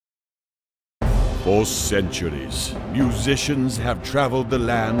For centuries, musicians have traveled the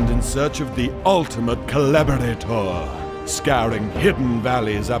land in search of the ultimate collaborator, scouring hidden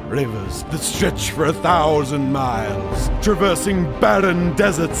valleys up rivers that stretch for 1,000 miles, traversing barren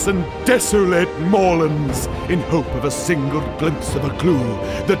deserts and desolate moorlands in hope of a single glimpse of a clue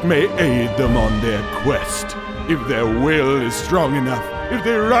that may aid them on their quest. If their will is strong enough, if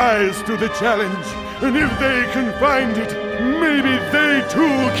they rise to the challenge, and if they can find it, maybe they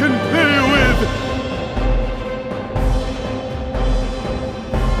too can play with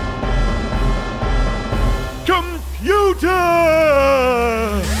computer!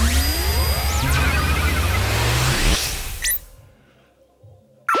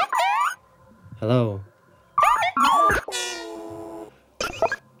 Hello.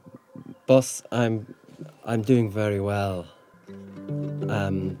 Boss, I'm doing very well.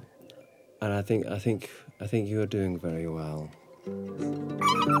 And I think you're doing very well.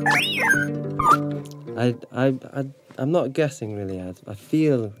 I'm not guessing really. I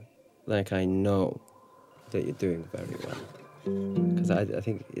feel like I know that you're doing very well, because I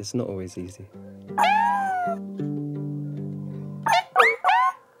think it's not always easy.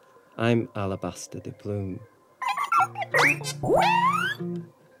 I'm Alabaster DEPLUME.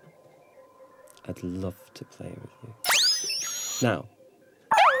 I'd love to play with you. Now,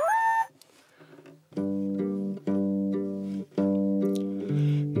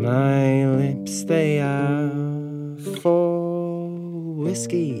 my lips, they are for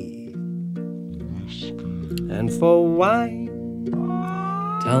whiskey and for wine.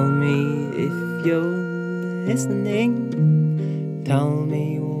 Tell me if you're listening. Tell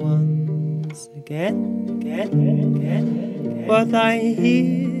me once again what I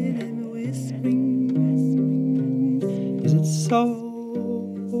hear them whispering. Is it so?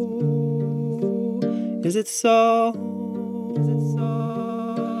 Is it so?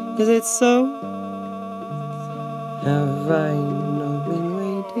 Is it so? Have I not been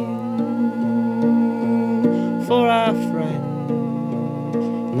waiting for our friend,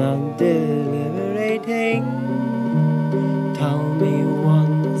 not deliberating? Tell me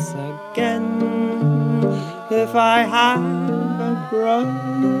once again if I have a brother.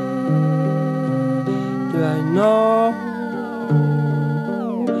 Do I know?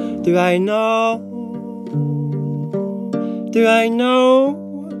 Do I know? Do I know?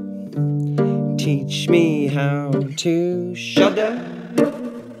 Teach me how to shudder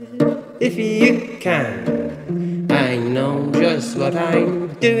if you can. I know just what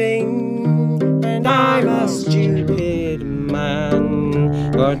I'm doing, and I'm a stupid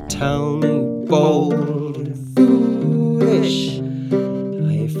man. But tell me, bold and foolish,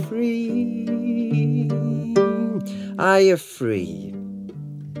 are you free? Are you free?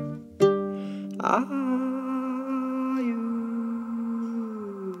 Are you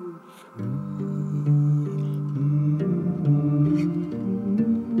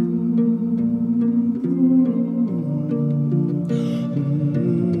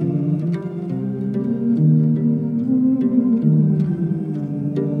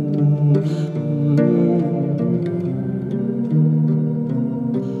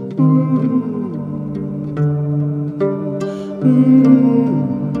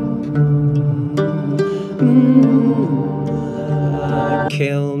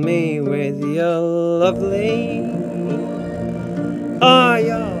kill me with your lovely, oh,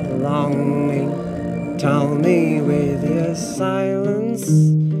 your longing. Tell me with your silence,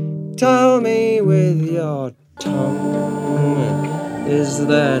 tell me with your tongue. Is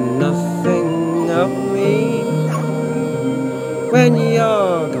there nothing of me when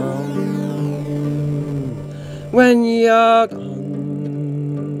you're gone? When you're gone?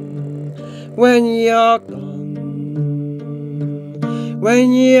 When you're gone?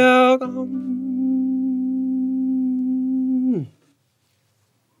 When you're gone.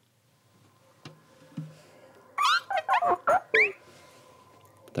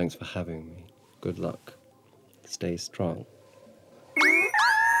 Thanks for having me. Good luck. Stay strong.